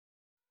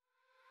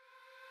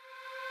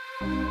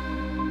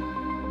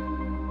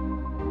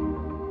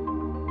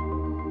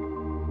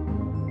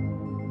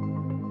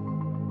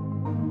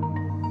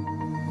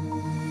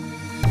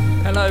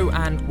Hello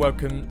and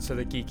welcome to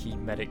the Geeky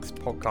Medics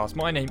podcast.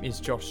 My name is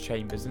Josh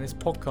Chambers and this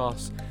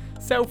podcast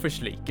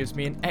selfishly gives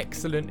me an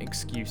excellent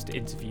excuse to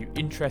interview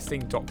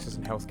interesting doctors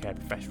and healthcare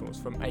professionals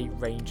from a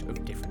range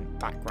of different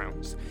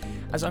backgrounds.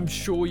 As I'm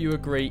sure you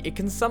agree, it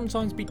can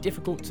sometimes be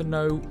difficult to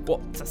know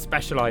what to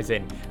specialise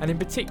in, and in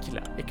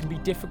particular, it can be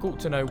difficult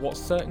to know what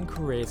certain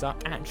careers are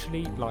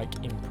actually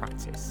like in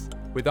practice.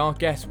 With our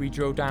guests, we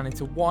drill down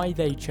into why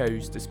they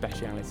chose the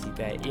speciality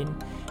they're in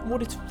and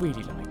what it's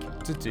really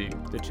like to do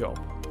the job.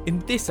 In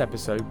this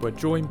episode, we're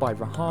joined by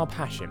Rahab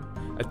Hashim,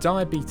 a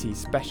diabetes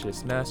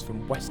specialist nurse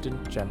from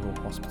Western General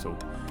Hospital,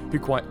 who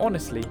quite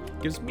honestly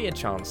gives me a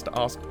chance to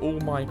ask all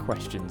my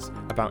questions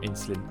about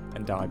insulin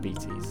and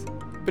diabetes.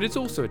 But it's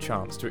also a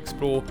chance to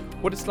explore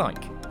what it's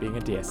like being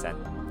a DSN.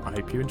 I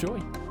hope you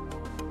enjoy.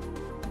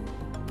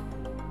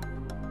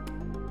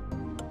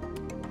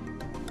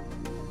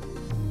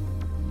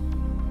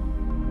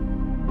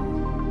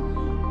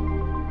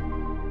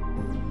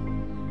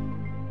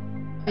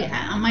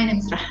 My name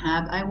is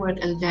Rahab. I work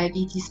as a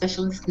diabetes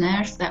specialist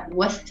nurse at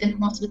Western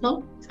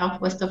Hospital,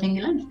 southwest of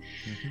England.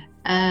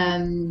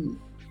 Our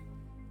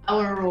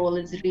role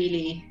is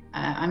really,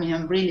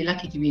 I'm really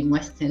lucky to be in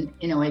Western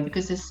in a way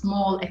because it's a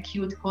small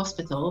acute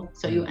hospital.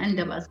 So you end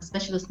up as a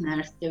specialist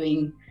nurse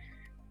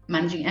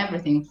managing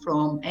everything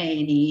from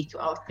A&E to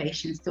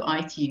outpatients to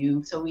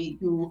ITU. So we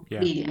do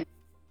really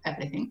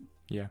everything.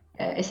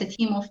 It's a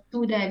team of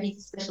 2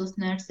 diabetes specialist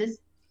nurses.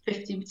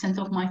 50%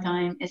 of my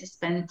time is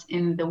spent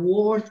in the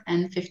ward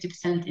and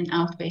 50% in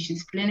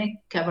outpatients clinic,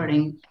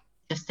 covering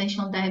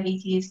gestational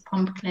diabetes,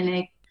 pump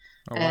clinic,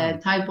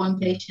 type 1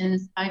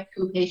 patients, type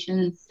 2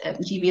 patients,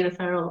 GB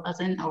referral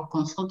as in our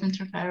consultant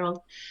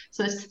referral.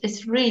 So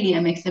it's really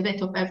a mix, a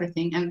bit of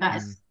everything, and that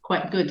is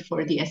quite good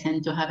for a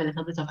DSN to have a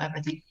little bit of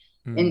everything.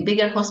 In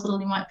bigger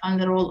hospital, you might find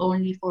the role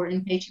only for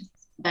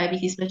inpatients,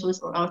 diabetes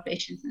specialists or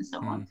outpatients and so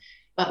on.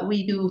 But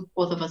we do,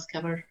 both of us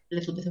cover a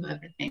little bit of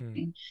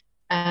everything.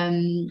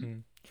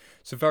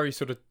 So very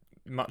sort of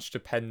much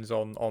depends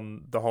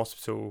on the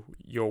hospital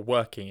you're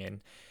working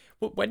in.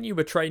 When you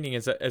were training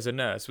as a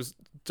nurse, was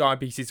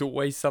diabetes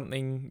always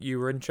something you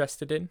were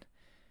interested in?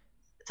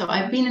 So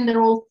I've been in the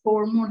role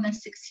for more than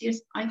 6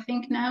 years, I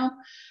think now,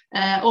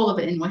 all of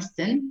it in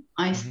Western.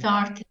 I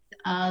started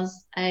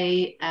as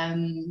a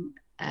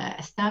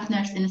staff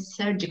nurse in a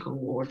surgical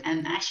ward,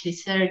 and actually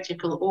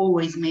surgical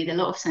always made a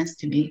lot of sense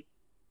to me.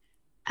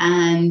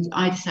 And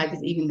I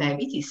decided even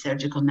diabetes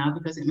surgical now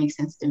because it makes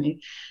sense to me.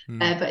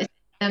 But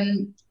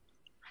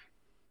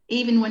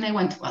even when I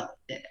went,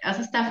 as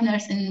a staff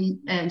nurse in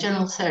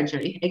general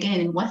surgery,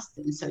 again in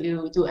Western, so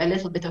you do a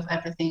little bit of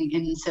everything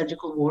in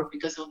surgical ward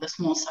because of the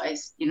small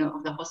size,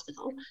 of the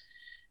hospital.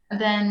 And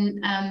then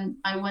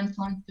I went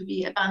on to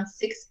be a band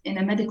 6 in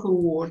a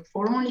medical ward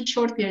for only a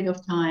short period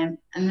of time.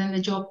 And then the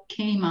job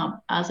came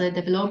up as a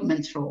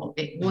development role.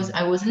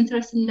 I was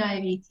interested in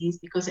diabetes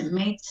because it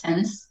made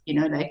sense,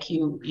 like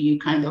you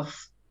kind of,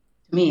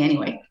 to me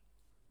anyway.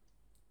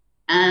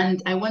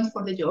 And I went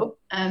for the job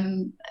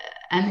and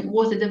it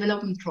was a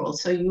development role.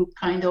 So you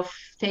kind of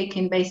take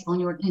in based on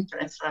your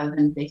interest rather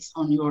than based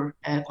on your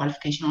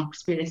qualification or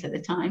experience at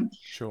the time.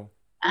 Sure.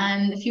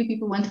 And a few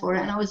people went for it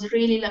and I was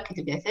really lucky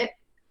to get it.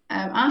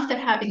 After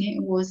having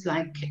it was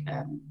like,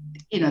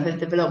 the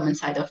development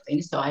side of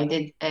things. So I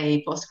did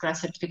a postgrad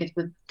certificate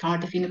with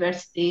Cardiff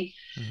University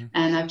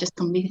and I've just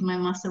completed my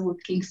master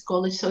with King's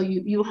College. So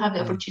you have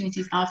the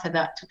opportunities after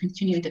that to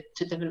continue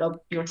to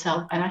develop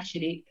yourself, and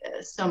actually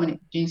so many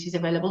opportunities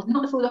available,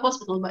 not through the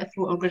hospital, but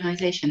through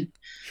organization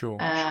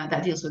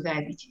that deals with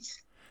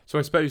diabetes. So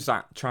I suppose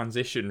that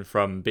transition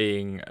from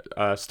being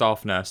a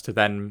staff nurse to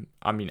then,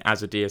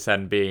 as a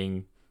DSN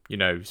being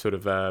sort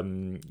of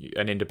an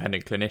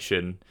independent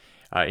clinician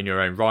in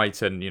your own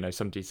right, and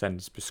somebody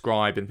sends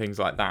prescribe and things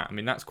like that.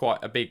 That's quite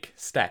a big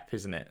step,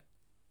 isn't it?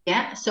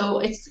 Yeah. So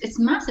it's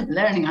massive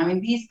learning.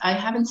 I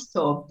haven't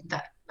stopped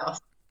that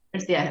last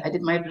years. Yeah, I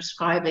did my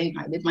prescribing.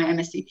 I did my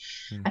MSc.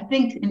 I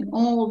think in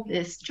all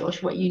this,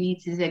 Josh, what you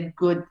need is a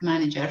good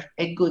manager,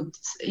 a good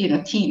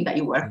team that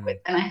you work with.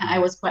 And I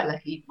was quite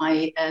lucky.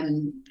 The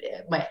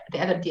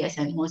other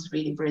DSN was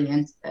really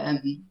brilliant.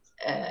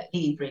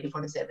 Really for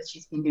the service.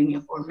 She's been doing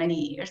it for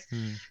many years,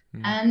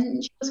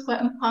 and she was quite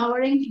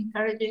empowering,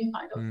 encouraging,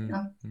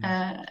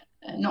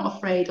 not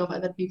afraid of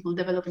other people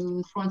developing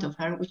in front of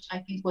her, which I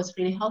think was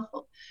really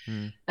helpful.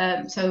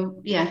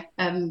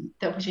 The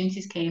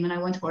opportunities came and I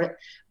went for it.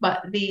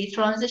 But the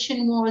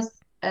transition was,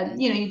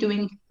 you're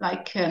doing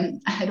like,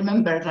 I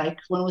remember like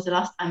when was the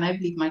last time I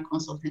believe my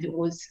consultant? It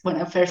was when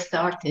I first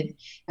started,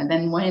 and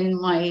then when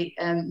my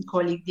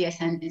colleague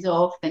DSN is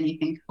off, then you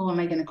think, who am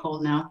I going to call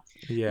now?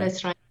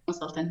 Let's try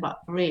consultant. But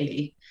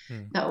really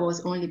that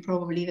was only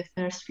probably the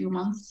first few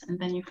months, and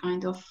then you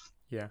kind of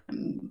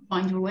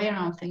find your way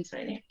around things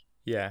really.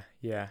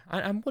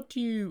 And what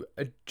do you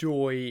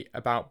enjoy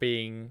about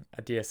being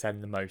a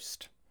DSN the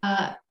most?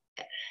 A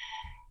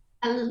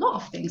lot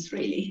of things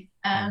really,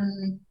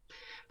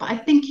 but I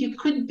think you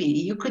could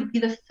be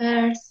the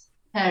first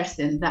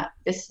person that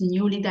is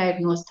newly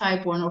diagnosed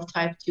type 1 or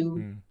type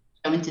 2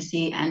 coming to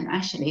see, and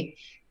actually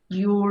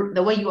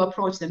the way you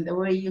approach them, the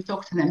way you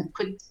talk to them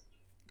could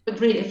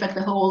really affect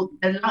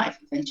their life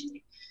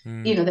eventually.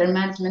 Their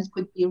management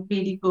could be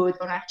really good,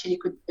 or actually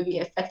could be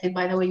affected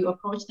by the way you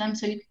approach them.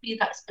 So you could be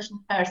that special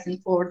person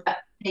for that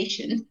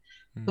patient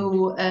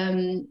who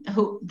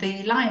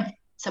they like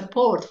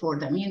support for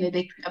them.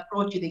 They could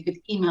approach you, they could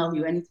email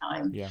you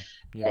anytime. Yeah.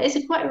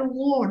 It's quite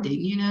rewarding.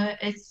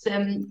 It's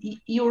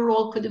your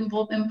role could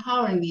involve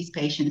empowering these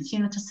patients,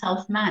 to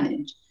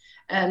self-manage.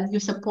 You're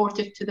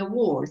supportive to the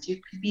wards.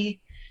 You could be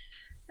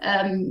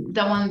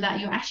the one that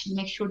you actually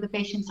make sure the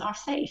patients are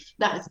safe.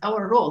 That's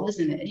our role,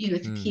 isn't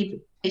it? To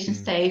keep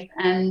patients safe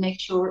and make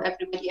sure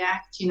everybody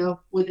acts,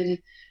 within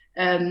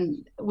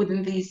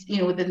these,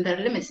 within their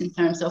limits in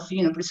terms of,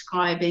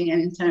 prescribing,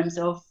 and in terms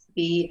of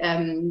the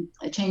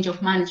change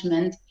of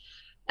management.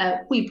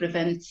 We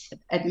prevent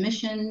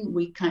admission.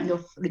 We kind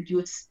of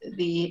reduce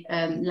the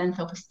length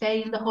of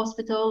stay in the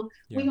hospital.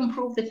 We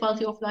improve the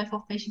quality of life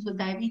of patients with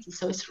diabetes.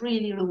 So it's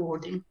really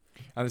rewarding.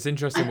 And it's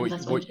interesting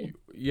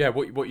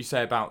what you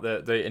say about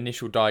the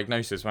initial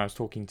diagnosis. When I was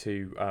talking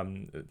to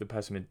the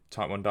person with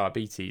type 1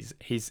 diabetes,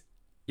 his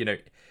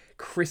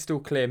crystal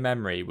clear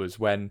memory was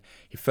when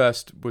he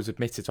first was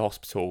admitted to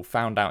hospital,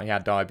 found out he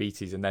had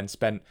diabetes, and then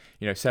spent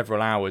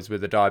several hours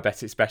with a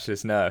diabetic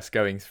specialist nurse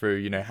going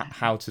through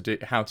how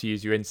to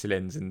use your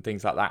insulins and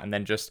things like that, and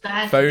then just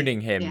phoning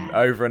him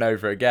over and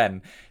over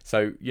again.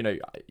 So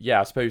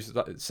I suppose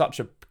that's such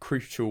a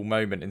crucial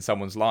moment in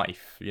someone's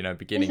life,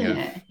 beginning Isn't of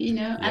it?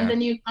 And then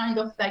you kind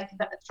of like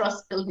that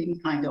trust building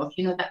kind of,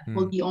 that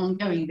will be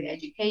ongoing, the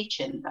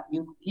education that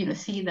you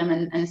see them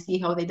and see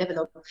how they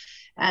develop.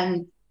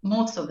 And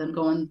most of them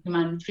go on to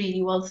manage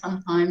really well.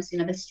 Sometimes,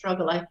 the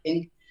struggle, I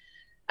think,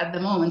 at the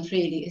moment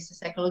really is the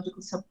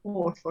psychological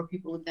support for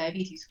people with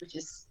diabetes, which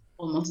is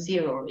almost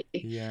zero, really.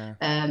 Yeah.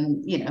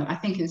 I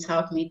think in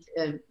Southmead,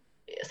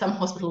 some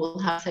hospitals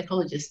will have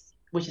psychologists,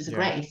 which is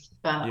great,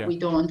 but we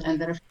don't,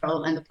 and the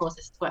referral and the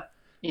process is quite,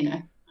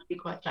 be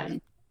quite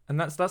challenging. And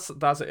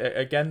that's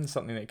again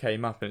something that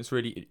came up, and it's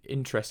really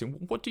interesting.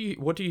 What do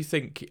you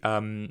think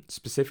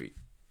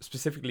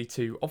specifically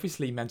to,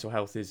 obviously mental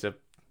health is a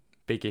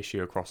big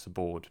issue across the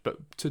board, but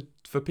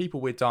for people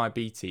with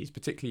diabetes,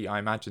 particularly I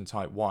imagine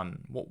type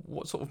 1,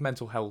 what sort of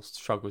mental health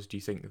struggles do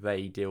you think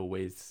they deal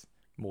with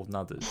more than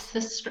others?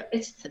 It's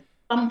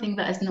something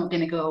that is not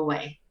going to go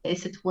away.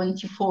 It's a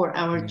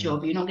 24-hour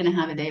job. You're not going to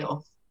have a day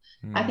off.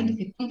 I think if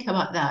you think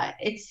about that,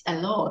 it's a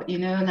lot,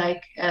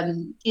 like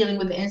dealing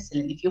with the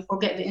insulin. If you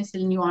forget the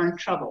insulin, you are in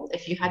trouble.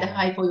 If you had a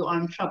hypo, you are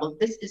in trouble.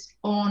 This is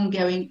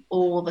ongoing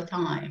all the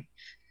time.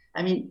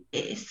 I mean,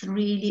 it's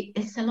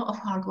a lot of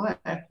hard work.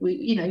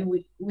 We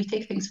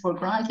take things for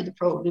granted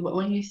probably, but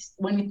when you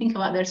think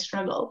about their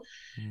struggle,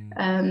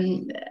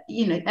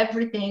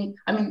 everything.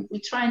 I mean, we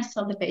try and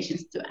tell the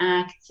patients to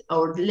act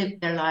or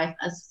live their life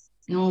as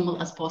normal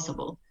as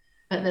possible,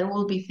 but there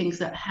will be things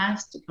that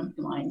has to come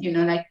to mind.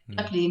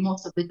 Luckily,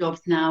 most of the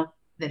jobs now,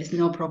 there is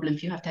no problem.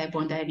 If you have type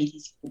 1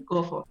 diabetes,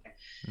 go for it.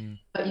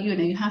 But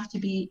you have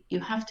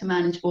to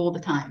manage all the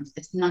time.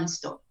 It's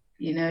non-stop.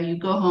 You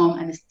go home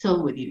and it's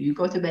still with you. You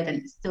go to bed and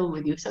it's still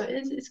with you. So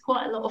it's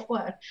quite a lot of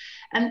work,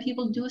 and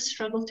people do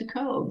struggle to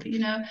cope.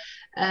 The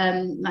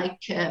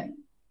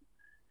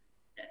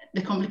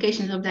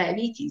complications of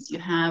diabetes.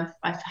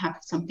 I've had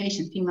some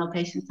female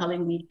patients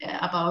telling me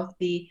about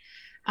the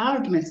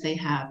arguments they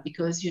have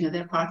because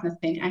their partner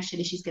think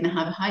actually she's going to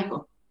have a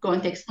hypo. Go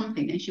and take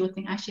something, and she would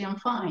think actually I'm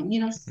fine.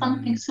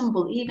 Something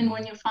simple. Even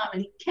when your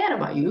family care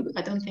about you,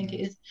 I don't think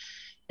it's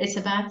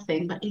a bad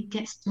thing, but it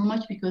gets too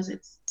much because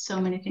it's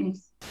so many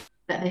things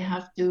that they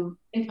have to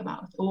think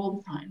about all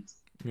the time.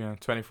 Yeah,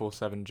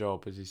 24/7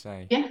 job, as you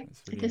say. Yeah, really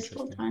it is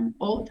full time,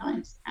 all the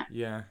time.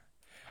 Yeah.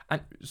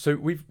 And so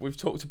we've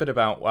talked a bit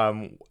about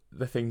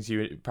the things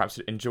you perhaps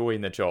enjoy in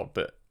the job,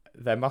 but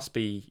there must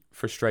be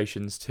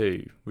frustrations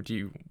too.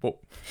 What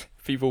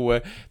people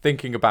were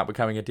thinking about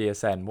becoming a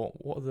DSN?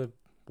 What are the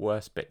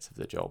worst bits of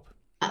the job?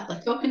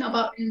 Talking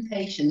about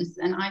inpatients,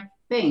 and I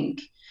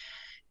think.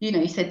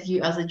 You said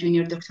you as a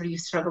junior doctor, you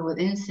struggle with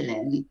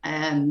insulin.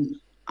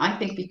 I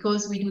think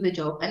because we do the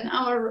job and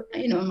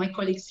my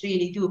colleagues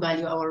really do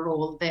value our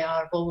role, they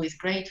are always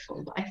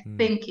grateful. But I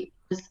think it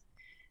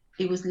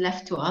was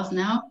left to us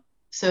now.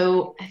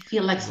 So I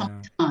feel like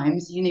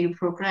sometimes, you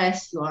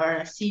progress, you are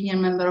a senior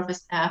member of a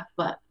staff,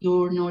 but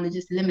your knowledge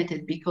is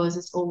limited because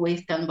it's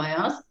always done by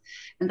us.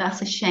 And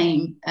that's a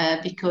shame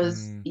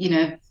because,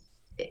 you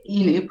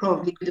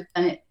probably could have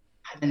done it.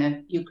 I don't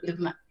know, you could have,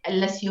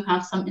 unless you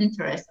have some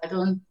interest. I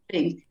don't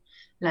think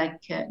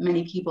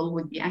many people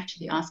would be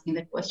actually asking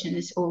the question.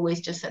 It's always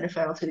just a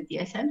referral to the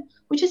DSN,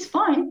 which is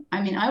fine.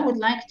 I mean, I would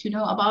like to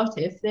know about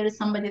it. If there is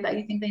somebody that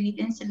you think they need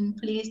insulin,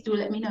 please do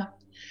let me know.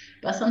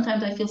 But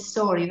sometimes I feel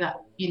sorry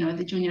that,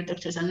 the junior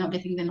doctors are not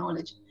getting the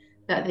knowledge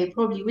that they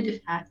probably would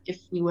have had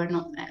if we were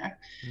not there.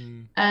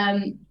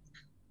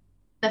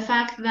 The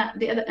fact that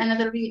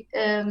another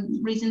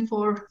reason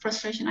for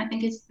frustration, I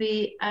think, is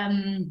the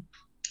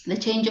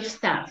change of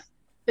staff.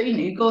 So,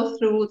 you go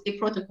through the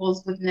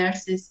protocols with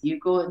nurses, you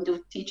go and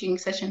do teaching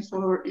sessions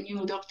for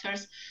new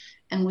doctors,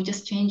 and we're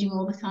just changing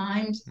all the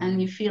times,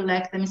 and you feel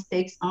like the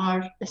mistakes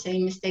are the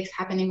same mistakes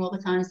happening all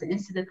the times, the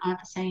incidents aren't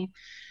the same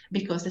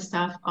because the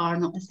staff are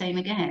not the same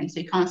again. So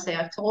you can't say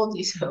I told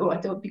you so,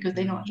 because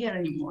they're not here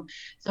anymore.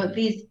 So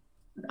these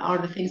are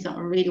the things that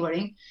are really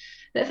worrying.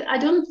 I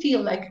don't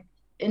feel like,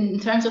 in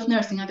terms of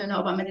nursing, I don't know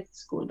about medical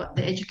school, but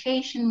the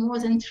education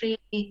wasn't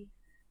really,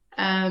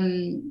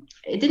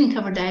 it didn't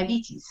cover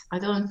diabetes. I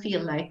don't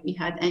feel like we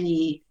had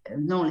any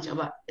knowledge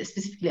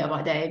specifically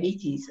about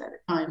diabetes at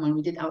the time when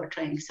we did our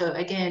training. So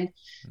again,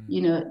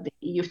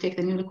 you take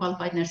the newly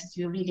qualified nurses,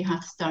 you really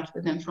have to start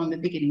with them from the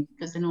beginning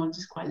because the knowledge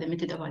is quite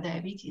limited about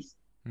diabetes.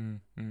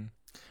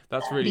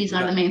 That's really, these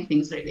are the main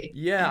things, really.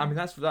 Yeah, I mean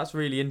that's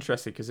really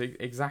interesting because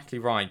exactly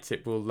right.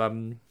 It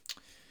will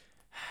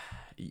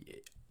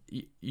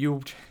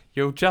you'll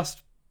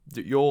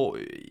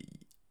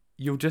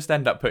just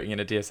end up putting in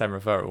a DSM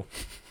referral.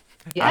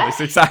 Yeah, that's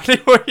exactly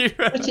what you.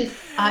 Which is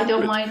I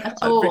don't mind at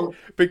all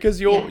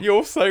because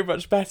you're so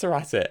much better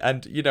at it,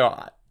 and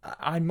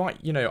I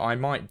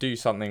might do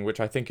something which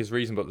I think is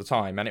reasonable at the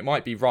time, and it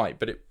might be right,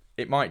 but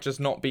it might just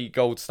not be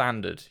gold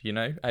standard.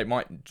 It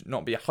might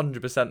not be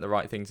 100% the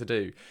right thing to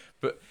do.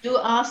 But do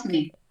ask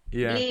me.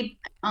 Yeah. Really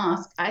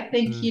ask. I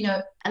think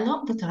a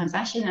lot of the times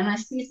actually, and I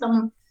see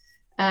some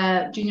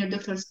junior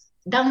doctors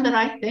done the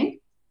right thing,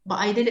 but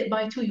I did it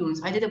by 2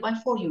 units. I did it by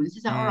 4 units.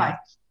 Is that all right?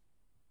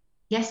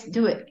 Yes,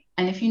 do it.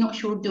 And if you're not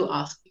sure, do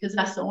ask, because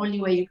that's the only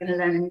way you're going to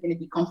learn and you're going to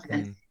be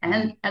confident.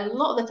 And a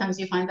lot of the times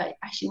you find that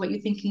actually what you're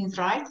thinking is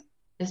right.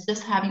 It's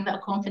just having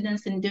that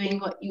confidence in doing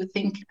what you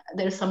think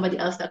there's somebody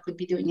else that could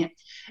be doing it.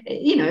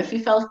 If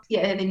you felt,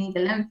 they need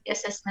a lengthy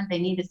assessment, they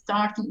need to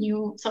start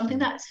new, something,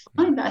 that's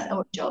fine. That's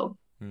our job.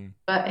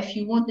 But if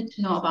you wanted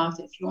to know about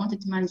it, if you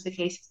wanted to manage the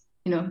case,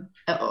 some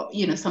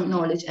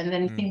knowledge, and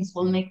then things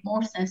will make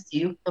more sense to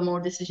you the more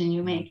decision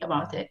you make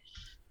about it.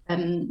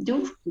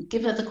 Do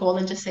give us a call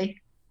and just say,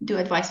 do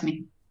advise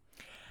me.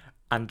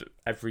 And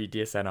every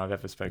DSN I've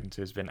ever spoken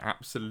to has been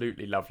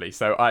absolutely lovely.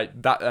 So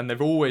and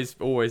they've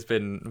always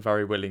been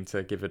very willing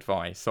to give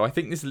advice. So I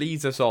think this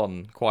leads us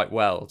on quite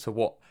well to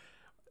what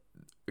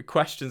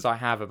questions I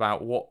have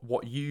about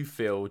what you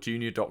feel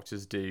junior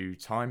doctors do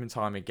time and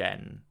time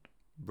again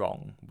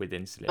wrong with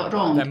insulin.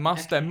 Wrong.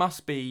 There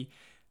must be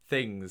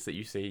things that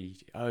you see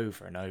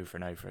over and over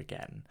and over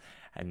again.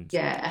 And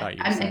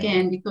and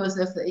again, because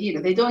of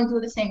they don't do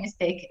the same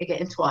mistake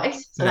again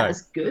twice, so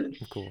that's good.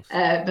 Of course,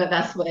 but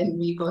that's when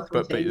we go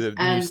through things. But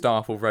the new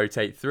staff will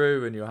rotate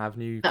through, and you'll have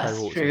new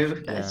cohorts.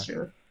 That's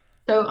true.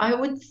 So I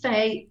would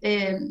say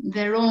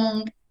the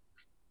wrong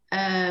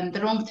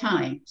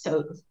time.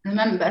 So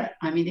remember,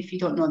 if you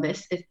don't know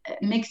this, it's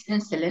mixed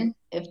insulin.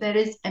 If there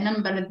is a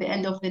number at the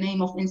end of the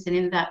name of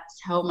insulin, that's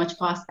how much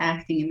fast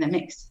acting in the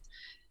mix.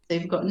 So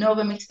you've got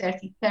Novamix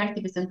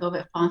 30% of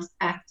it fast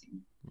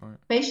acting. Right.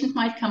 Patient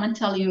might come and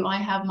tell you, I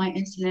have my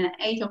insulin at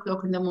 8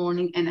 o'clock in the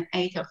morning and at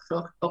 8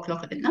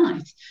 o'clock at the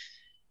night.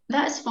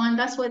 That's fine.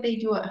 That's what they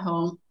do at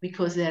home,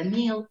 because their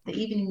meal, the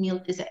evening meal,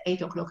 is at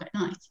 8 o'clock at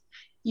night.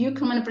 You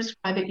come and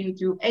prescribe it, you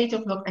do 8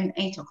 o'clock and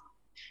 8 o'clock.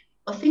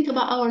 But think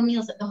about our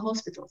meals at the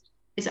hospital.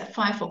 It's at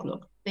 5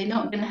 o'clock. They're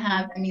not going to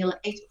have a meal at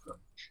 8 o'clock.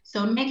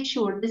 So make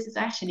sure this is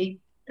actually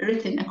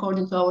written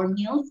according to our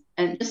meals,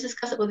 and just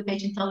discuss it with the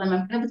patient. Tell them,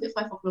 I'm going to put it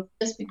at 5 o'clock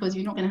just because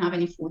you're not going to have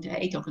any food at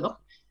 8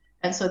 o'clock.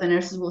 And so the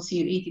nurses will see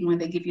you eating when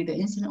they give you the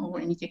insulin or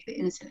when you take the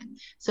insulin.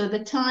 So the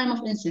time of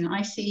insulin,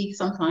 I see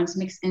sometimes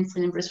mixed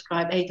insulin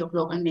prescribed 8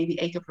 o'clock and maybe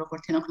 8 o'clock or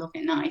 10 o'clock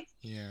at night.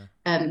 Yeah.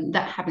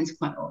 That happens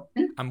quite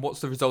often. And what's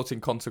the resulting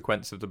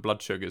consequence of the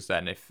blood sugars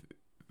then?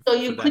 So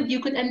you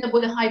could end up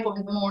with a hypo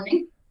in the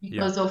morning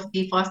because of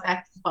the fast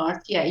acting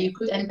part. Yeah, you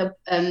could end up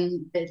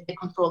the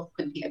control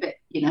could be a bit,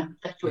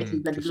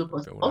 fluctuating blood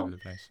glucose.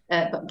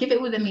 But give it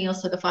with a meal,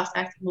 so the fast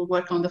acting will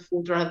work on the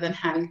food rather than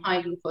having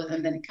high glucose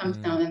and then it comes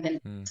down and then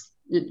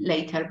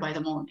later by the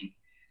morning,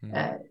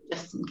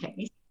 just in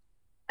case.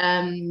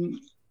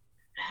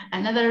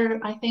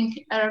 Another, I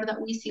think, error that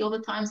we see all the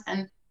times,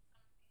 and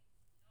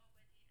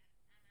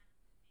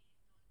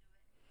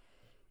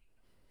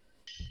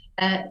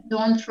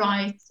don't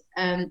write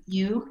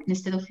U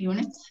instead of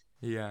units.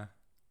 Yeah.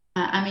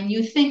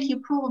 You think you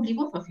probably,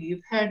 both of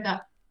you've heard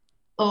that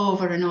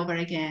over and over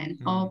again.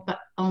 But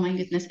oh my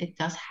goodness, it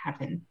does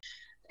happen.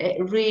 It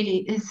really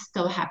is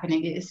still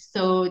happening. It is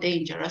so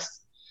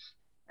dangerous.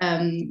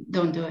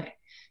 Don't do it.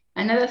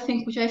 Another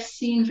thing which I've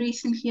seen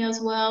recently as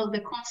well, the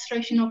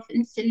concentration of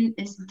insulin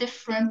is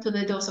different to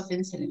the dose of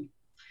insulin.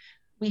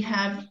 We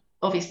have,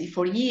 obviously,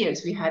 for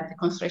years, we had the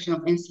concentration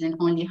of insulin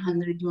only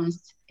 100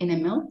 units in a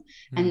ml.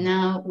 And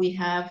now we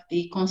have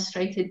the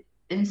concentrated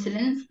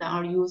insulins that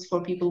are used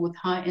for people with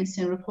high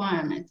insulin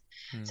requirement.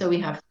 So we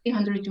have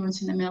 300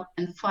 units in a ml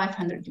and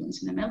 500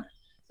 units in a ml.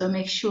 So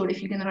make sure,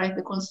 if you're going to write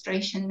the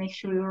concentration, make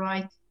sure you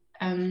write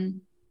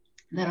the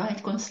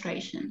right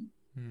concentration.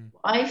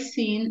 I've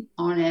seen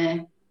on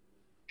a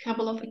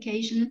couple of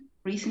occasions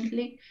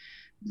recently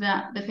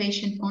that the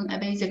patient on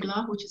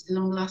Abazagla, which is a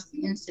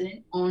long-lasting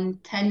insulin, on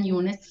 10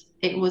 units,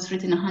 it was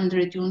written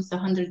 100 units.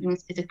 100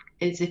 units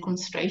is a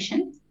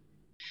concentration.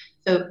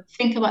 So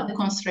think about the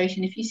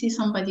concentration. If you see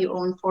somebody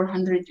on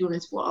 400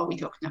 units, what are we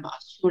talking about?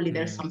 Surely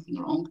there's something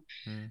wrong.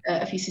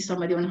 If you see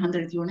somebody on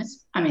 100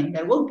 units, I mean,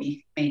 there will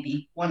be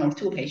maybe 1 or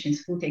 2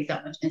 patients who take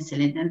that much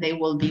insulin, and they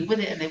will be with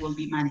it and they will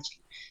be managing.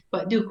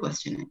 But do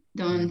question it.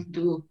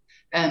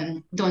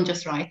 Don't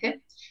just write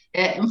it.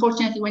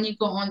 Unfortunately, when you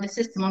go on the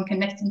system on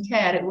connecting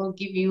care, it will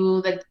give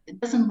you that it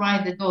doesn't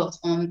write the dose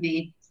on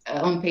the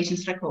on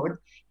patient's record,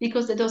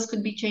 because the dose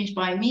could be changed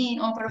by me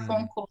over a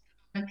phone call.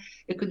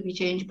 It could be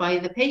changed by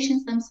the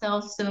patients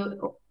themselves.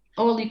 So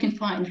all you can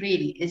find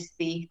really is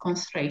the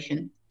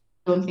concentration.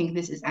 Don't think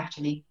this is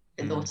actually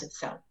the dose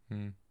itself.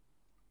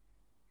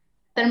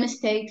 Other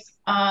mistakes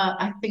are,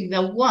 I think,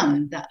 the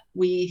one that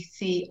we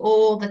see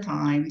all the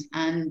time,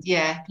 and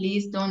yeah,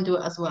 please don't do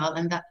it as well.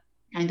 And that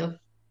kind of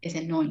is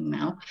annoying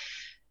now.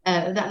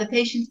 That the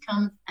patient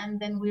comes and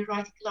then we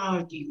write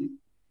glargine.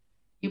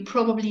 You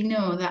probably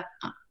know that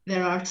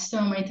there are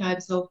so many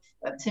types of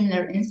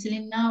similar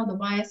insulin now, the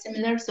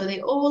biosimilar. So they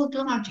all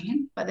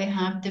glargine, but they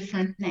have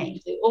different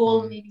names. They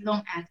all need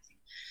long acting.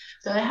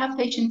 So I have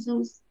patients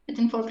who's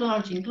written for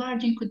glargine.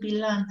 Glargine could be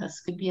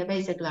Lantus, could be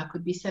Abasagla,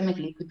 could be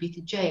Semigli, could be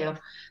Toujeo.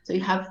 So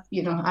you have,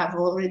 I've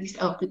already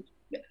 4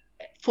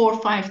 or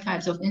 5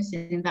 types of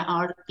insulin that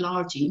are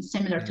glargine,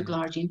 similar to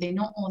glargine. They're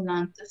not all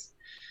Lantus.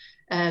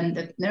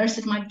 The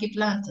nurses might give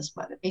Lantus,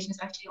 but the patient's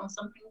actually on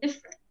something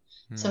different.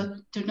 So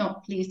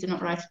please do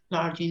not write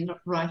glargine,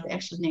 write the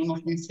actual name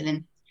of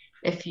insulin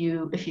if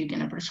you're going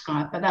to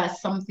prescribe. But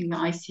that's something that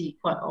I see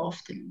quite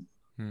often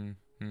in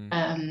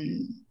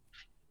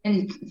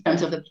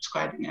terms of the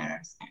prescribing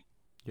errors.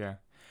 Yeah.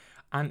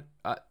 And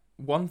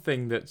one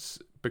thing that's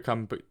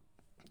become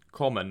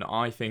common,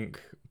 I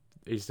think,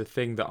 is the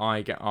thing that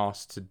I get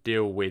asked to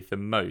deal with the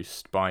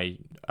most by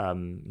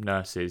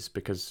nurses,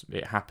 because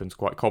it happens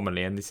quite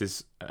commonly, and this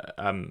is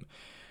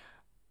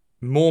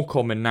more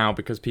common now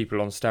because people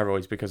are on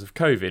steroids because of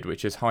COVID,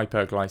 which is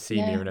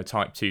hyperglycemia in a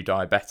type 2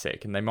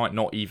 diabetic, and they might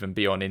not even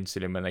be on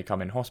insulin when they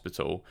come in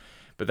hospital,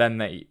 but then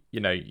they,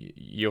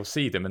 you'll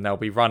see them and they'll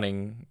be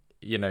running,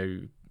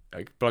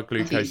 blood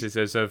glucoses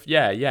as of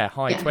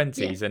high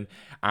 20s,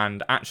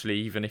 and actually,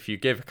 even if you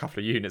give a couple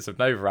of units of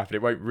Novorapid,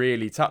 it won't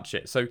really touch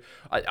it. So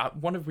I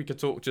wonder if we could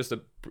talk just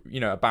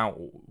about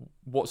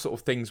what sort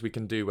of things we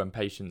can do when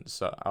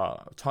patients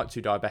are type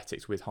 2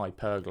 diabetics with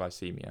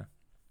hyperglycemia.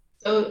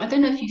 So I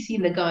don't know if you see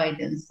the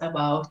guidance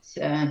about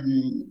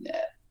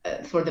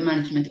for the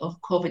management of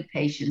COVID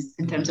patients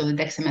in terms of the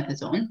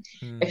dexamethasone.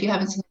 If you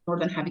haven't seen it, I'm more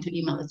than happy to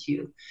email it to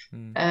you.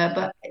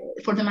 But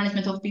for the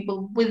management of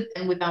people with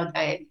and without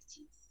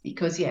diabetes,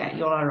 because you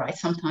are right.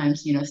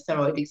 Sometimes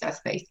steroid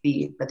exacerbates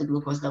the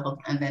glucose level,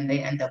 and then they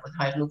end up with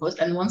high glucose.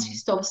 And once you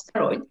stop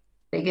steroid,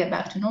 they get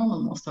back to normal,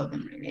 most of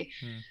them really.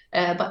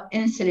 But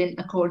insulin,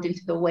 according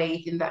to the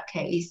weight in that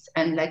case,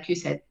 and like you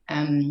said,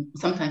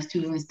 sometimes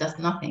 2 units does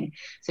nothing.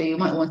 So you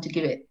might want to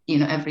give it,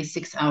 every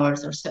 6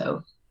 hours or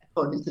so,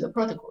 according to the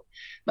protocol.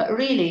 But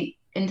really,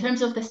 in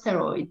terms of the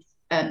steroids,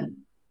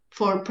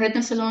 for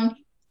prednisolone,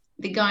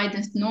 the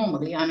guidance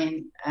normally,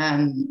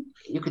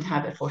 you could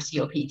have it for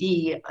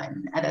COPD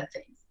and other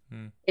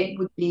things. It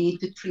would be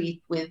to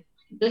treat with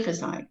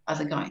glyphosate as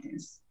a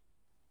guidance.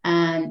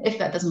 And if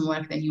that doesn't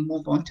work, then you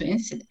move on to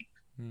insulin.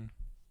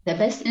 The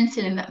best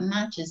insulin that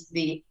matches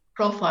the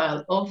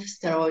profile of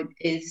steroid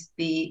is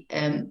the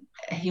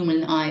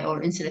human eye or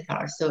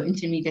Insulitar, so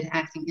intermediate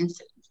acting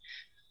insulin.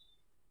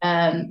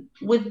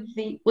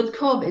 With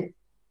COVID,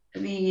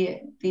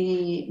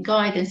 the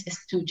guidance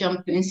is to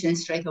jump to insulin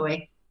straight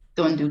away.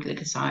 Don't do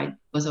glycoside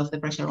because of the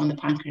pressure on the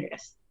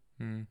pancreas.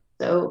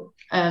 So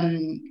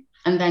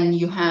and then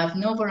you have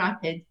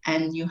Novorapid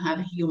and you have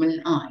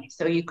human eye.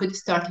 So you could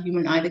start a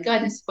human eye. The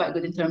guidance is quite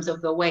good in terms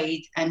of the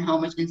weight and how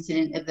much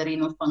insulin at the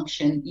renal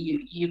function.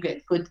 You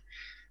get good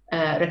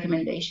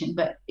recommendation,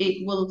 but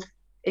it will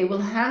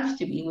have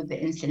to be with the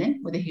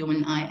insulin, with the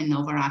human eye and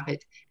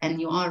Novorapid. And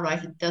you are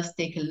right, it does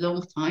take a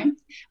long time,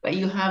 but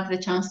you have the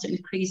chance to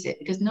increase it,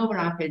 because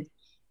Novorapid,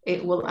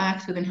 it will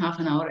act within half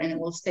an hour and it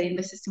will stay in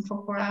the system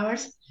for 4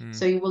 hours.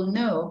 So you will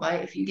know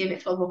if you give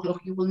it 12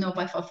 o'clock, you will know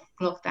by 5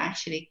 o'clock that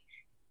actually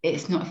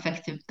it's not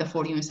effective. The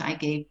 4 units I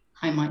gave,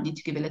 I might need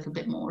to give a little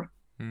bit more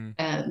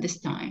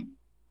this time.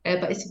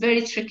 But it's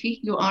very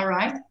tricky. You are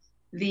right.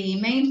 The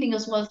main thing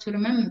as well to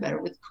remember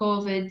with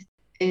COVID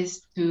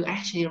is to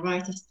actually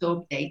write a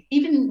stop date,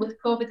 even with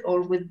COVID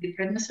or with the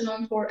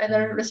prednisolone for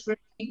other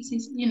respiratory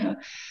diseases.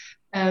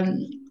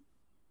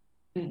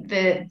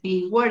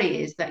 The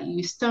worry is that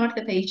you start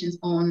the patients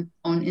on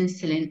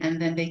insulin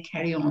and then they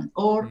carry on,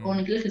 or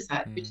on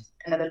glyphosate, which is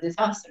another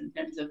disaster in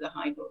terms of the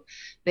hypo.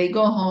 They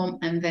go home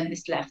and then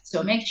it's left.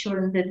 So make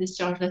sure in the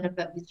discharge letter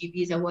that the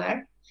GP is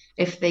aware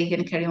if they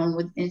can carry on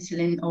with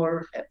insulin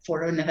or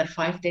for another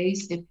 5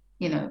 days,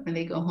 when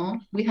they go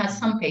home. We had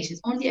some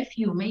patients, only a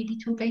few, maybe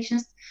 2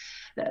 patients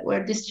that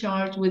were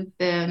discharged with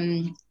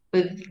prednisolone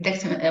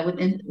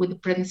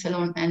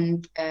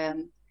and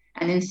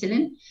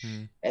insulin.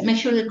 Make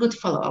sure a good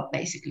follow-up,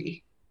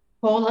 basically.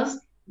 Call us.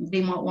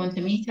 They might want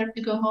a meter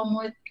to go home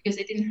with. because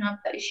they didn't have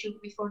that issue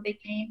before they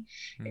came.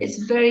 It's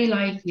very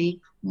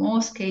likely,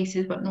 most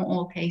cases, but not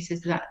all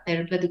cases, that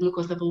their blood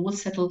glucose level will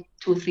settle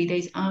 2 or 3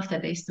 days after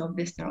they stop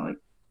the steroid.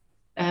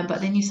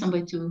 But they need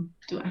somebody to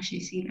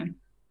actually see them.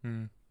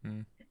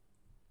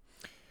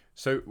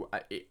 So,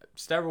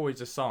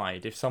 steroids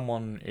aside, if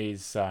someone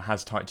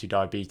has type 2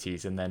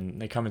 diabetes and then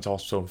they come into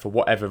hospital and for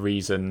whatever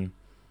reason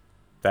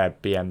their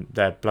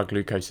blood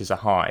glucoses are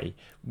high,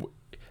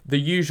 the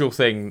usual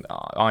thing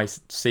I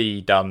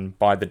see done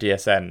by the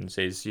DSNs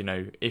is,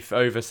 if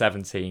over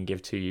 17,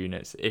 give 2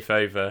 units. If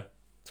over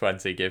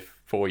 20, give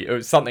 4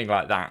 units, something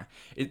like that.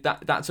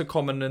 That's a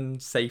common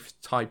and safe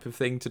type of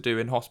thing to do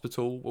in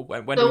hospital?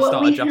 When do we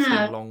start adjusting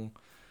along?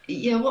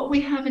 Yeah, what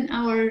we have in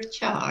our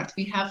chart,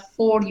 we have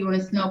 4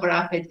 units Nova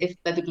Rapid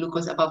if blood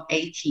glucose above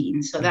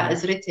 18. So that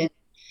is written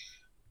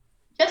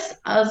just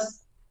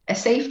as a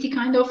safety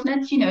kind of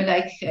net,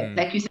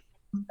 like you said,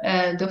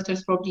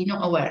 doctors probably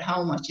not aware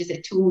how much. Is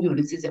it 2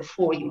 units? Is it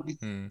 4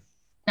 units?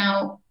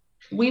 Now,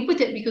 we put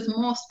it because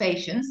most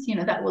patients,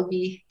 that will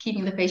be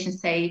keeping the patient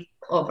safe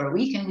over a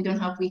weekend. We don't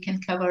have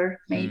weekend cover,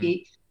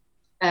 maybe.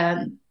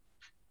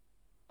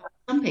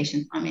 Some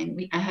patients,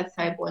 I had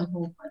type 1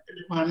 who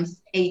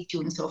requires 8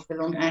 units of the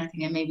long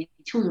acting and maybe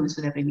 2 units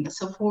with every meal.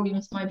 So 4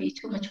 units might be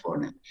too much for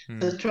them.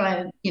 So try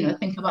and,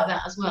 think about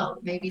that as well.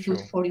 Maybe 2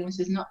 to 4 units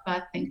is not a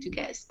bad thing to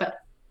guess, but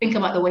think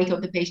about the weight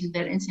of the patient,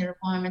 their insulin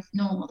requirements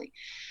normally.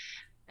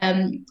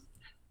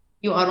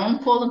 You are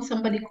on call and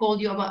somebody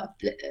called you about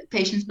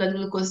patient's blood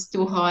glucose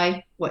too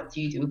high. What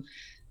do?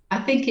 I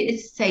think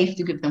it's safe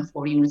to give them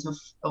 4 units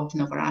of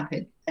Nova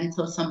Rapid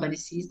until somebody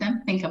sees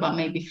them. Think about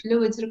maybe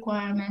fluids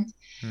requirement.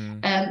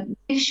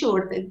 Be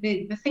sure that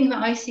the thing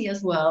that I see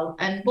as well,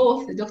 and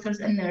both the doctors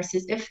and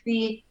nurses, if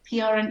the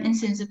PRN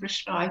insulin is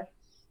prescribed,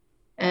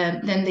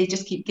 then they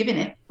just keep giving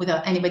it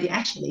without anybody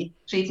actually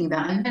treating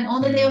that. And then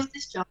on the day of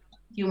discharge,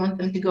 you want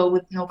them to go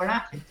with Nova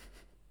Rapid.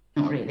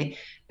 Not really.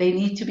 They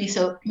need to be,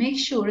 so make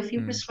sure if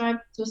you prescribe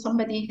to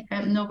somebody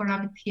Nova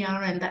Rapid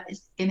PRN, that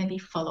is going to be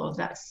followed,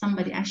 that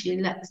somebody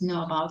actually let us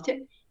know about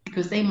it,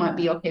 because they might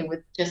be okay with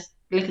just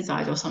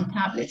glycoside or some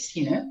tablets,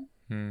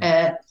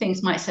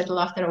 things might settle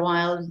after a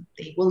while and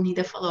they will need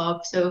a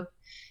follow-up. So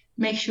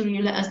make sure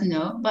you let us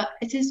know. But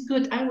it is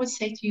good, I would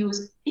say, to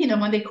use,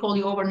 when they call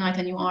you overnight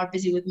and you are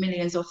busy with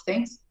millions of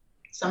things,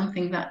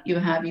 something that you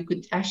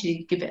could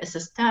actually give it as a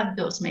start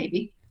dose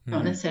maybe,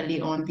 not necessarily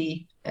on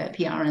the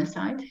PRN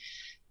side,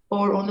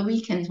 or on the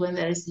weekends when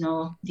there is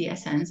no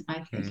DSNs.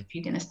 I think if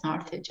you're going to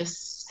start it,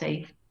 just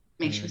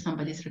make sure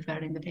somebody's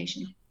referring the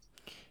patient.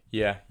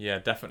 Yeah,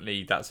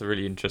 definitely. That's a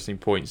really interesting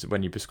point. So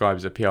when you prescribe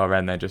as a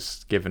PRN, they're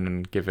just given,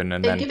 and they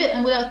then give it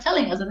and without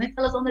telling us, and they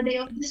tell us on the day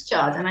of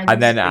discharge.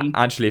 And then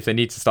actually, if they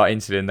need to start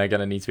insulin, they're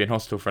going to need to be in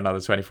hospital for another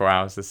 24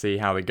 hours to see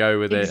how they go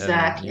with it.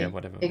 And,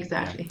 whatever.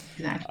 Exactly.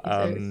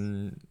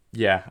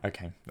 Yeah,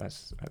 okay,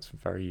 that's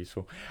very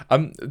useful.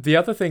 The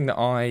other thing that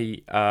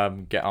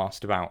I get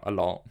asked about a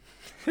lot,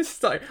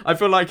 it's like, I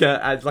feel like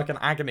an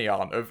agony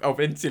aunt of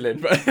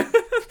insulin, but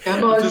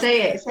come on,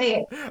 say it.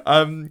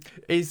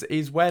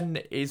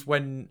 Is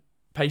when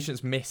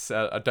patients miss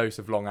a dose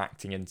of long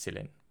acting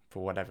insulin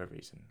for whatever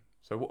reason.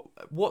 So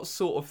what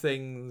sort of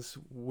things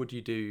would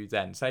you do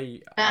then?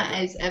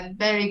 That is a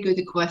very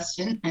good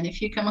question, and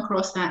if you come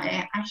across that,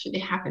 it actually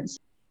happens.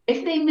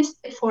 If they missed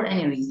it for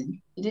any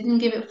reason, you didn't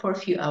give it for a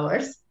few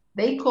hours,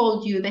 they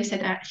called you, they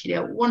said actually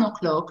at 1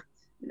 o'clock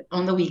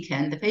on the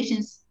weekend, the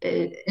patient's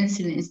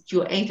insulin is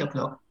due at 8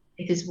 o'clock.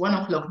 It is 1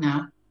 o'clock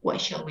now. What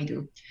shall we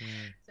do?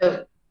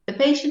 So the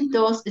patient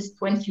dose is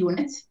 20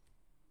 units.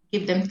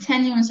 Give them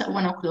 10 units at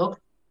 1 o'clock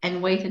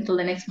and wait until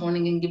the next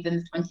morning and give them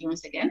the 20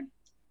 units again.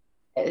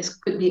 This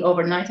could be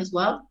overnight as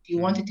well. If you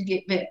wanted to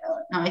give it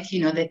at night,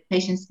 the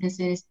patient's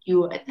insulin is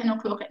due at 10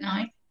 o'clock at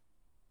night,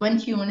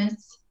 20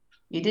 units.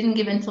 You didn't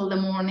give until the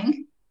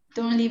morning.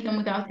 Don't leave them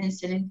without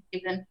insulin.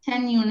 Give them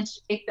 10 units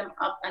to take them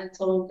up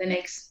until the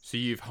next. So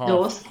you've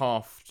dose.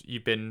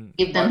 You've been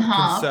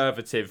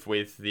conservative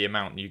with the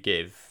amount you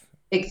give.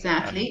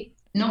 Exactly.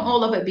 Not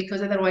all of it,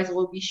 because otherwise it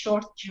will be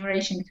short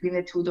duration between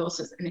the 2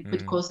 doses, and it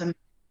could cause them.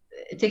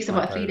 It takes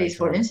about 3 days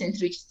for insulin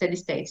to reach steady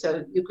state,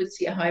 so you could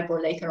see a hypo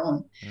later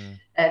on.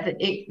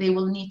 They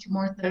will need to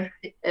monitor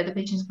the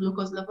patient's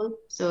glucose level,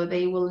 so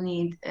they will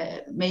need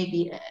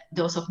maybe a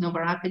dose of Nova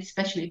Rapid,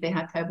 especially if they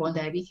have type 1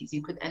 diabetes.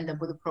 You could end up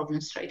with a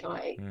problem straight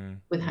away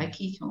with high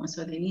ketones,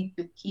 so they need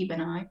to keep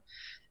an eye.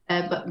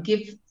 But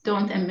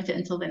don't emit it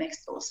until the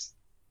next dose.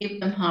 Give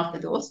them half the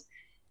dose.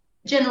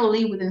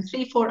 Generally, within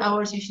 3-4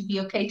 hours, you should be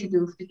okay to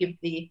give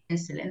the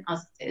insulin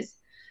as it is.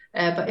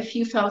 But if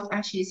you felt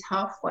actually it's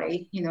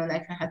halfway,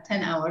 like I had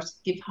 10 hours,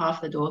 give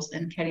half the dose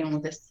and carry on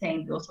with the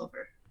same dose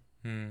over.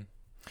 And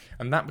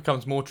that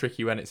becomes more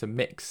tricky when it's a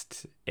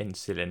mixed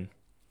insulin.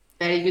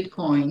 Very good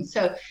point.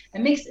 So a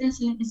mixed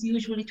insulin is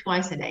usually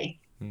twice a day.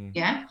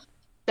 Yeah.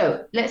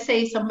 So let's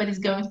say somebody's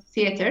going to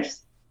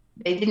theaters.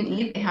 They didn't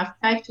eat. They have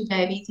type 2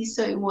 diabetes,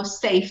 so it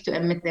was safe to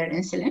emit their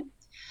insulin.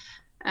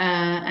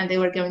 And they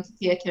were going to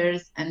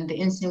theaters, and the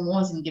insulin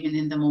wasn't given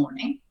in the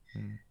morning.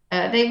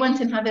 They went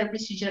and had their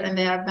procedure, and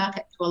they are back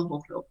at 12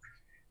 o'clock.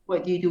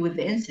 what do you do with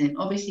the insulin?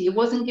 Obviously, it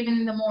wasn't given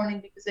in the morning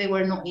because they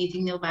were not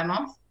eating nil by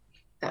mouth.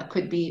 That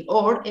could be,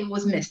 or it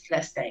was missed,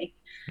 let's say.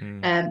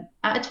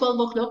 At 12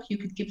 o'clock, you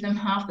could give them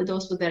half the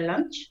dose with their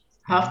lunch,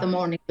 half the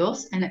morning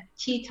dose, and at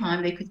tea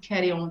time, they could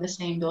carry on the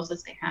same dose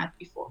as they had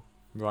before.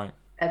 Right.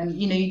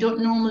 You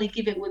don't normally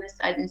give it with a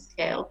sliding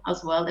scale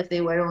as well if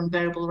they were on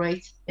variable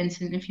rate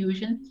insulin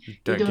infusion. You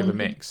don't give a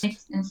mixed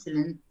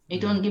insulin. You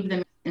don't give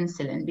them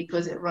insulin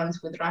because it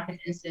runs with rapid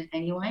insulin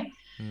anyway.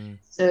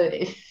 So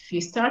if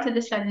you started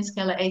the sliding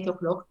scale at 8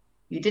 o'clock,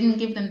 you didn't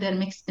give them their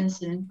mixed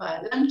insulin, but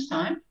at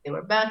lunchtime, they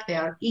were back, they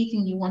are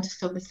eating, you want to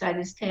stop the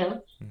sliding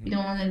scale, you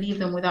don't want to leave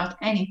them without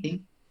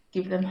anything.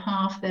 Give them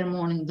half their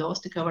morning dose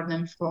to cover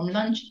them from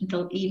lunch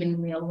until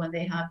evening meal when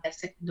they have their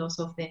second dose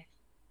of the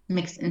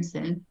mixed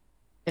insulin,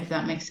 if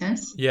that makes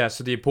sense. Yeah,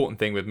 so the important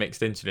thing with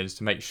mixed insulin is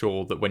to make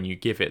sure that when you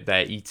give it,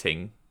 they're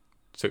eating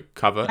to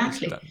cover.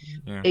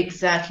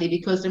 Exactly,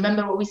 because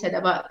remember what we said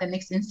about the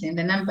mixed insulin,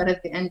 the number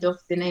at the end of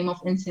the name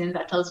of insulin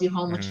that tells you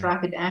how much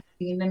rapid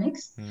acting in the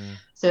mix.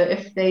 So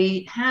if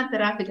they had the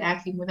rapid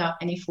acting without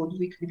any food,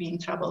 we could be in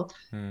trouble.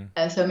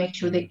 So make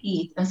sure they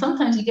eat. And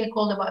sometimes you get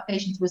called about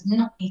patients who is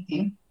not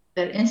eating,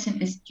 their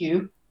insulin is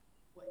due.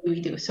 What do we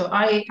do? So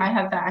I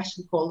have that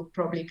actually called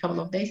probably a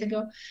couple of days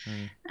ago.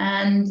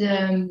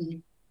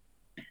 And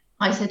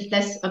I said,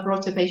 I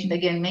brought the patient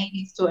again, maybe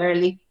it's too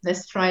early.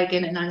 Let's try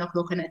again at 9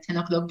 o'clock and at 10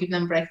 o'clock, give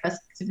them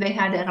breakfast. If they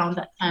had it around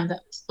that time,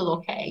 that was still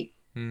okay.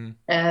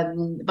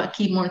 But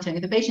keep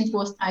monitoring. The patient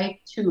was type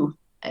 2.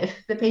 If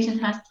the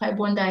patient has type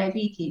 1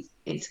 diabetes,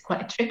 it's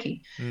quite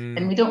tricky.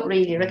 And we don't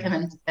really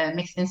recommend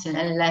mixed insulin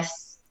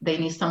unless they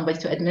need somebody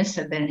to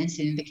administer their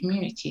insulin in the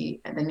community,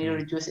 and then you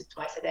reduce it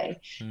twice a day.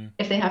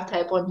 If they have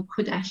type 1, you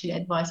could actually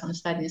advise on a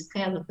sliding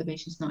scale if the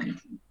patient's not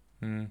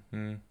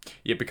eating.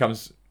 It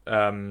becomes...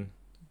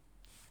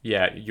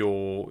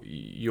 your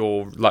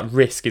like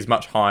risk is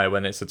much higher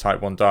when it's a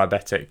type 1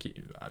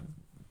 diabetic,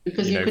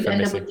 because you could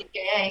end up with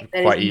DKA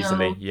quite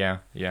easily.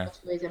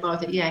 Ways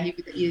about it. You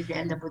could easily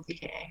end up with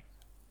DKA.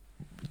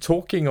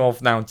 Talking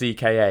of now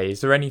DKA, is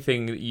there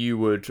anything that you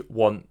would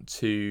want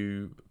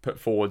to put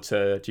forward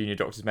to junior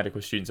doctors,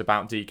 medical students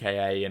about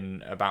DKA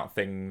and about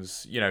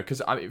things,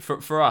 because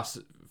for us,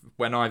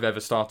 when I've ever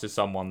started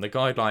someone, the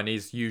guideline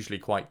is usually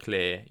quite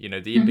clear.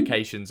 The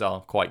indications are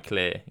quite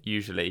clear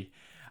usually.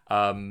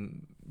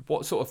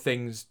 What sort of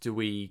things do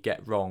we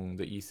get wrong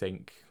that you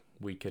think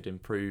we could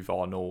improve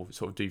on or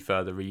sort of do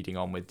further reading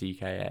on with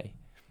DKA?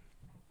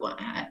 Well,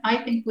 I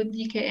think with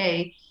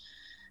DKA,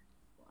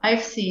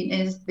 I've seen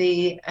is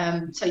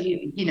so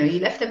you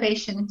left the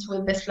patient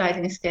with the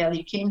sliding scale.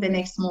 You came the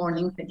next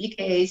morning, the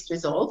DKA is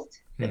resolved.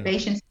 The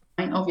patient's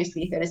fine.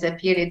 Obviously, there is a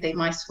period they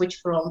might switch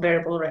from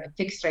variable rate,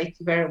 fixed rate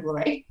to variable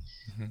rate.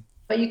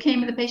 But you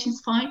came, the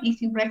patient's fine,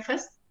 eating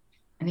breakfast,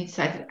 and he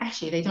decided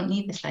actually they don't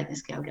need the sliding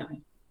scale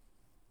going.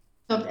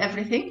 Stopped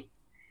everything,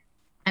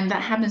 and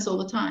that happens all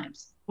the time.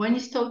 When you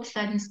stop the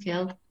sliding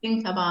scale,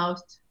 think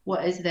about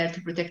what is there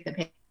to protect the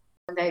patient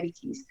from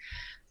diabetes.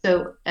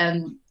 So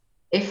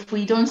if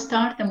we don't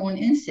start them on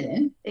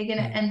insulin, they're going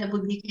to end up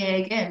with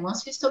DKA again.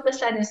 Once you stop the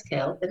sliding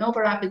scale, the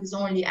NovaRapid is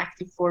only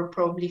active for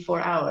probably 4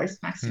 hours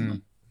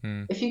maximum.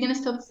 If you're going to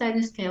stop the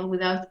sliding scale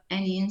without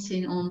any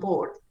insulin on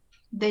board,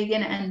 they're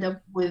going to end up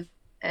with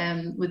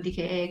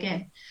DKA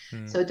again.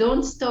 So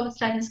don't stop the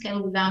sliding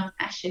scale without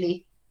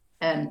actually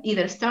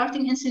either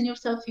starting insulin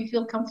yourself if you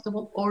feel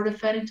comfortable, or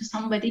referring to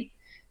somebody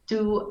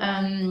to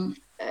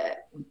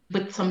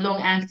with some long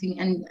acting.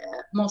 And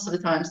most of the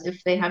times,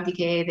 if they have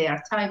DKA, they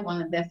are type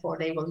 1, and therefore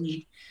they will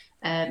need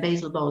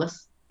basal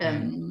bolus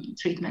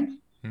treatment.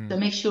 So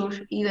make sure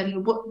either you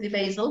book the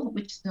basal,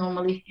 which is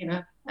normally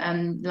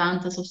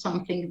Lantus or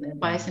something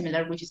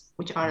biosimilar,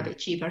 which are a bit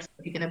cheaper, so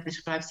you're going to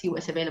prescribe, see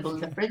what's available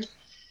in the fridge,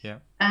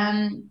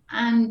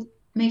 and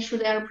make sure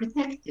they are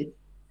protected.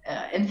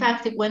 In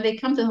fact, when they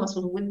come to the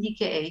hospital with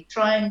DKA,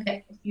 try and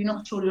get, if you're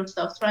not sure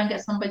yourself, try and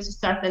get somebody to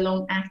start the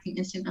long-acting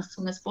insulin as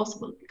soon as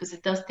possible, because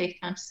it does take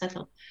time to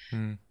settle.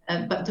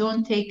 But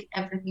don't take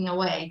everything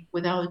away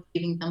without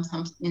giving them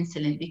some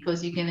insulin,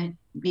 because you're going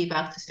to be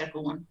back to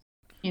circle one.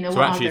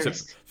 So actually,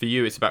 for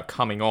you, it's about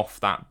coming off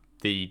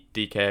the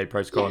DKA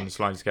protocol and the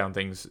sliding scale and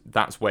things.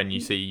 That's when you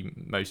see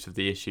most of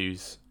the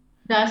issues.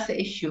 That's the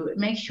issue.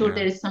 Make sure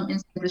there is some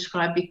insulin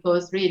prescribed,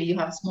 because really you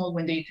have a small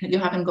window. You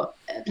haven't got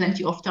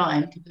plenty of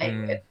time to play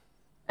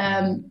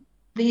with.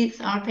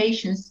 These are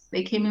patients,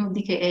 they came in with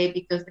DKA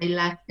because they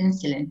lack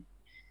insulin.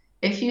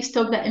 If you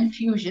stop that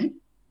infusion,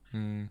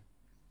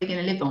 they're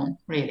going to live on,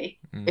 really.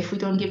 If we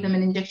don't give them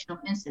an injection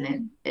of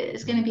insulin,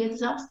 it's going to be a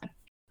disaster.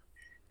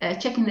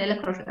 Checking the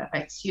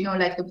electrolytes,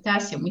 like the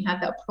potassium, we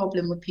had that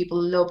problem with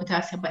people low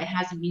potassium, but it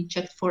hasn't been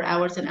checked for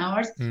hours and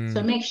hours.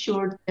 So make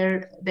sure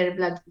their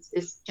blood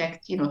is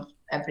checked,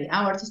 every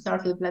hour to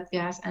start with blood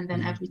gas, and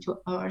then every 2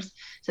 hours.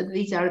 So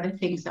these are the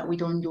things that we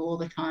don't do all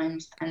the time.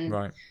 And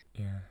right,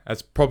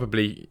 that's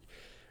probably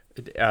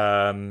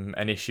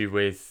an issue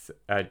with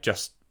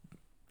just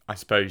I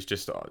suppose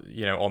just,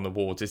 on the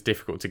wards, it's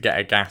difficult to get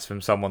a gas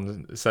from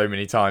someone so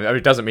many times. I mean,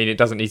 it doesn't mean it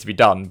doesn't need to be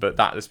done, but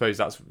I suppose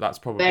that's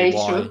probably Very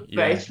why. true,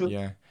 very true.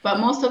 Yeah. But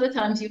most of the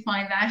times you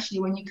find that actually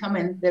when you come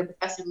in, their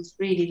capacity is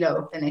really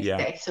low the next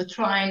day. So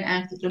try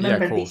and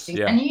remember these things.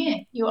 And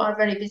you are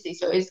very busy,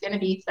 so it's going to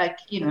be like,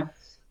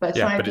 but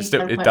yeah, but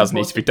it does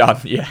need to be done.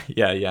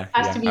 Yeah.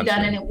 Has to be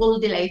done, and it will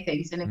delay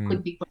things, and it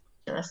could be quite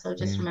dangerous. So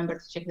just remember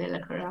to check the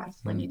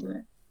electrolytes when you do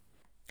it.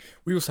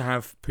 We also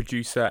have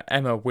producer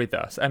Emma with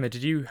us. Emma,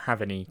 did you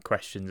have any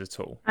questions at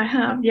all? I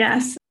have,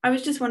 yes. I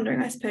was just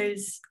wondering, I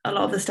suppose a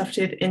lot of the stuff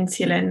to do with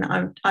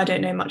insulin, I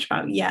don't know much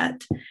about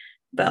yet,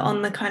 but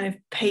on the kind of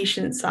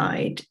patient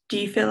side, do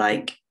you feel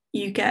like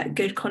you get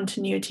good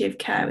continuity of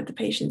care with the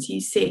patients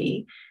you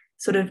see?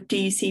 Sort of, do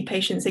you see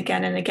patients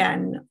again and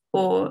again,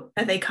 or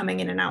are they coming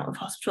in and out of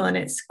hospital and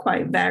it's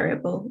quite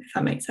variable, if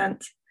that makes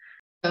sense?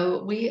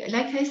 So we,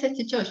 like I said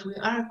to Josh, we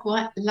are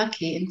quite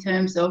lucky in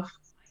terms of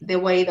the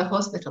way the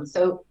hospital.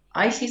 So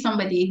I see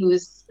somebody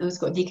who's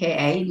got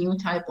DKA, new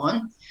type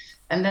 1,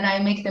 and then I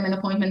make them an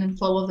appointment and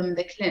follow them in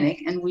the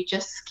clinic, and we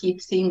just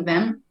keep seeing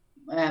them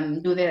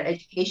do their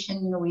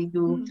education. We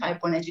do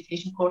type 1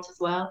 education course as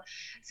well.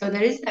 So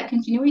there is that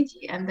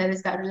continuity and there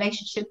is that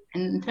relationship.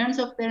 And in terms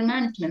of their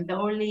management,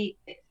 they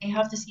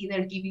have to see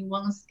their GP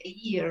once a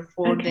year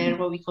for their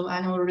what we call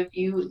annual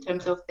review in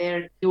terms of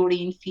their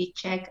urine, feed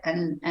check,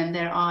 and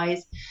their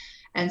eyes,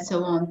 and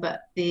so on.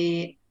 But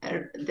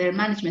their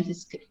management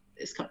is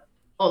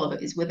all of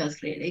it is with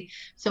us really.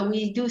 So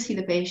we do see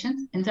the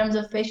patient. In terms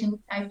of patient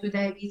with type 2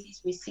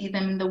 diabetes, we see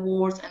them in the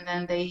wards, and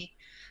then they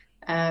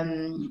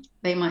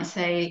might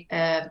say,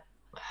 I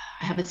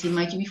haven't seen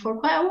my GP for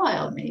quite a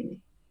while, maybe.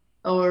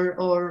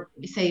 Or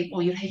we say,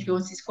 oh, your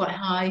HbA1c is quite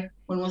high.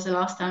 When was the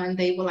last time? And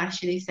they will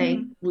actually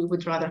say, we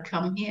would rather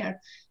come here.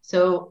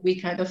 So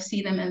we kind of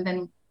see them, and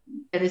then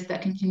there is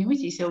that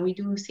continuity. So we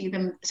do see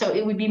them. So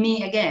it would be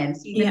me again,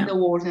 see them in the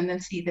ward and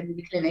then see them in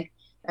the clinic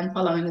and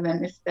following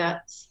them if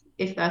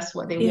that's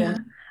what they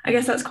want. I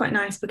guess that's quite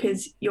nice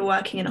because you're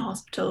working in a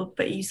hospital,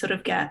 but you sort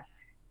of get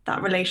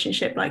that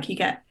relationship like you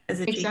get as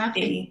a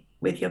GP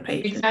with your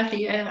patient.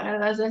 Exactly.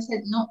 As I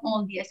said, not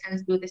all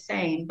DSNs do the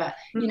same, but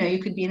you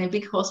could be in a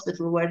big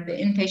hospital where the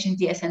inpatient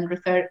DSN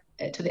refer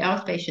to the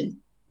outpatient,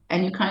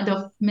 and you kind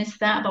of miss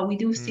that, but we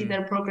do see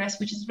their progress,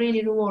 which is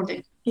really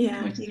rewarding.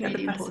 Yeah, which is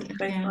really important.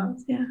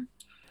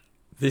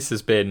 This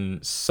has been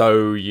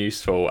so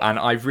useful, and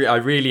I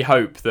really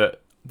hope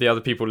that the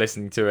other people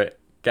listening to it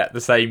get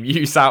the same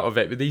use out of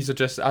it. But these are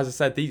just, as I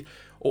said,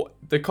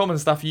 the common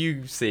stuff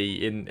you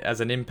see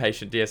as an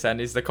inpatient DSN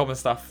is the common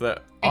stuff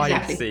that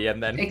I see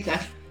and then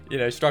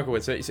struggle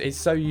with. So it's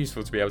so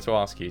useful to be able to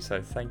ask you.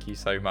 So thank you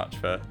so much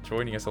for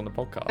joining us on the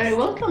podcast. Very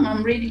welcome.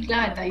 I'm really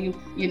glad that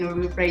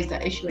you've raised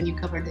that issue and you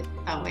covered it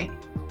that way.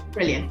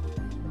 Brilliant.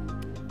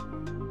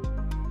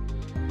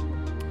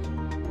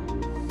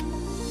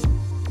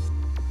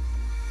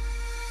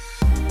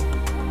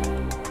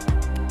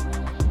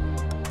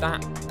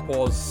 That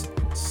was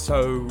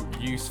so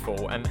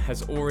useful and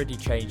has already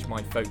changed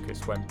my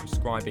focus when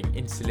prescribing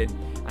insulin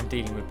and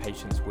dealing with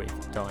patients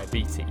with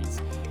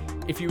diabetes.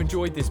 If you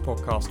enjoyed this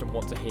podcast and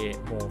want to hear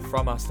more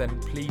from us, then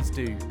please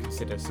do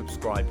consider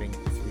subscribing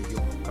through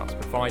your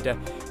podcast provider.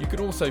 You can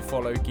also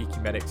follow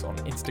Geeky Medics on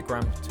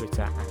Instagram,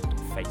 Twitter and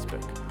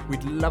Facebook.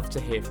 We'd love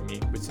to hear from you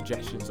with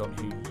suggestions on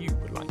who you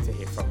would like to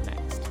hear from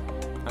next.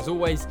 As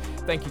always,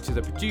 thank you to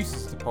the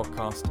producers of the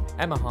podcast,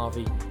 Emma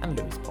Harvey and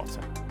Lewis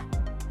Potter.